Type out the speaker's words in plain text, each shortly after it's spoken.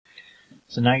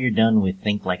So now you're done with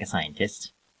Think Like a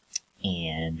Scientist,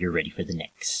 and you're ready for the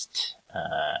next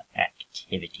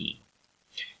activity.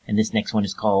 And this next one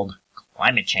is called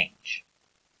Climate Change.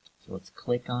 So let's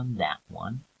click on that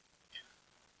one.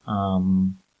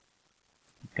 You've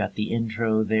got the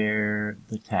intro there,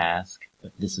 the task,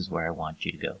 but this is where I want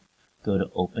you to go. Go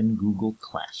to Open Google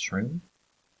Classroom,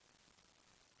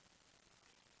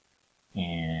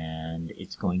 and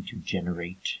it's going to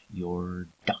generate your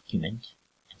document,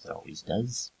 as it always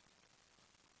does.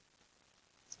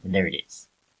 And there it is,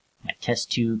 my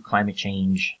Test 2 Climate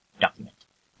Change document.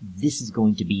 This is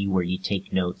going to be where you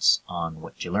take notes on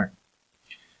what you learn.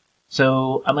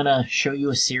 So I'm going to show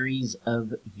you a series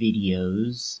of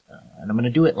videos, and I'm going to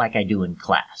do it like I do in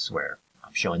class, where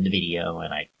I'm showing the video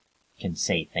and I can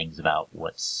say things about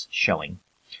what's showing.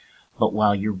 But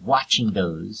while you're watching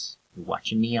those, you're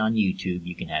watching me on YouTube,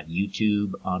 you can have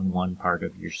YouTube on one part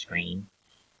of your screen,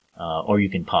 or you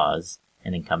can pause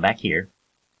and then come back here,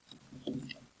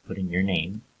 put in your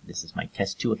name. This is my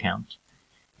Test 2 account,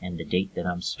 and the date that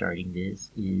I'm starting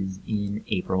this is in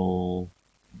April,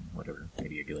 whatever,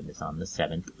 maybe you're doing this on the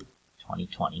 7th,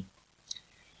 2020.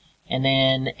 And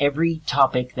then every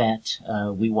topic that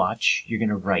we watch, you're going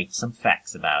to write some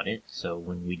facts about it. So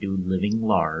when we do Living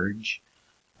Large,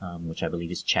 which I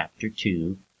believe is Chapter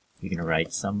 2, you're going to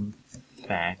write some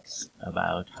facts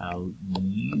about how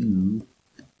you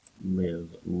live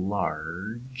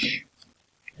large,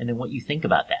 and then what you think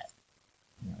about that.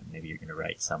 Maybe you're going to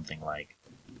write something like,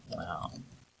 wow,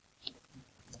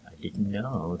 I didn't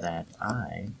know that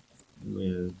I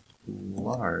lived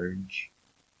large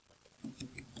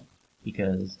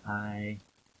because I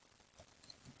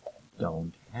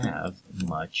don't have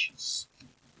much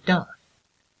stuff.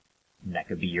 And that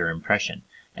could be your impression.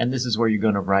 And this is where you're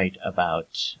going to write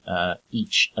about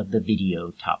each of the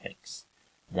video topics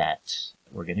that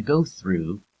we're going to go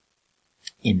through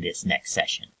in this next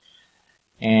session.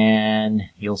 And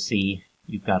you'll see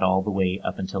you've got all the way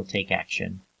up until Take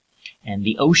Action. And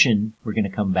the ocean, we're going to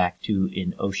come back to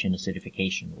in ocean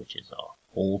acidification, which is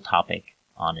a whole topic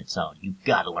on its own. You've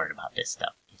got to learn about this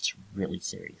stuff. It's really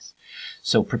serious.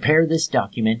 So prepare this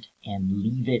document and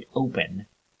leave it open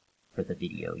for the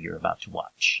video you're about to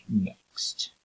watch next.